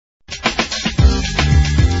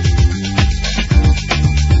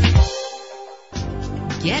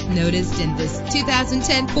Get noticed in this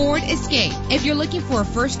 2010 Ford Escape. If you're looking for a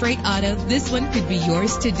first-rate auto, this one could be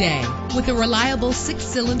yours today. With a reliable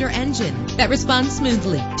 6-cylinder engine that responds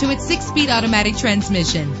smoothly to its 6-speed automatic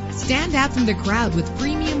transmission. Stand out from the crowd with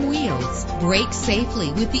premium wheels. Brake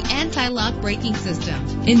safely with the anti-lock braking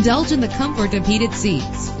system. Indulge in the comfort of heated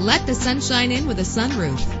seats. Let the sunshine in with a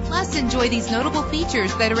sunroof. Plus, enjoy these notable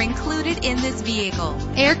features that are included in this vehicle: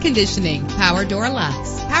 air conditioning, power door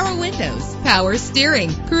locks, power windows, power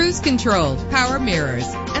steering, cruise control, power mirrors,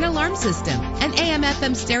 an alarm system, an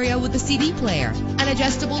AM/FM stereo with a CD player, an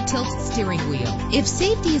adjustable tilt steering wheel. If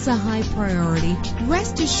safety is a high priority,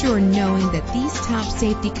 rest assured knowing that these top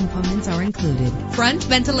safety components are included: front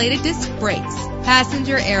ventilated disc brakes,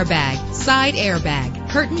 passenger airbag, side airbag,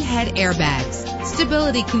 curtain head airbags,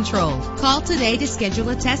 stability control. Call today to schedule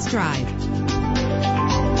a test drive.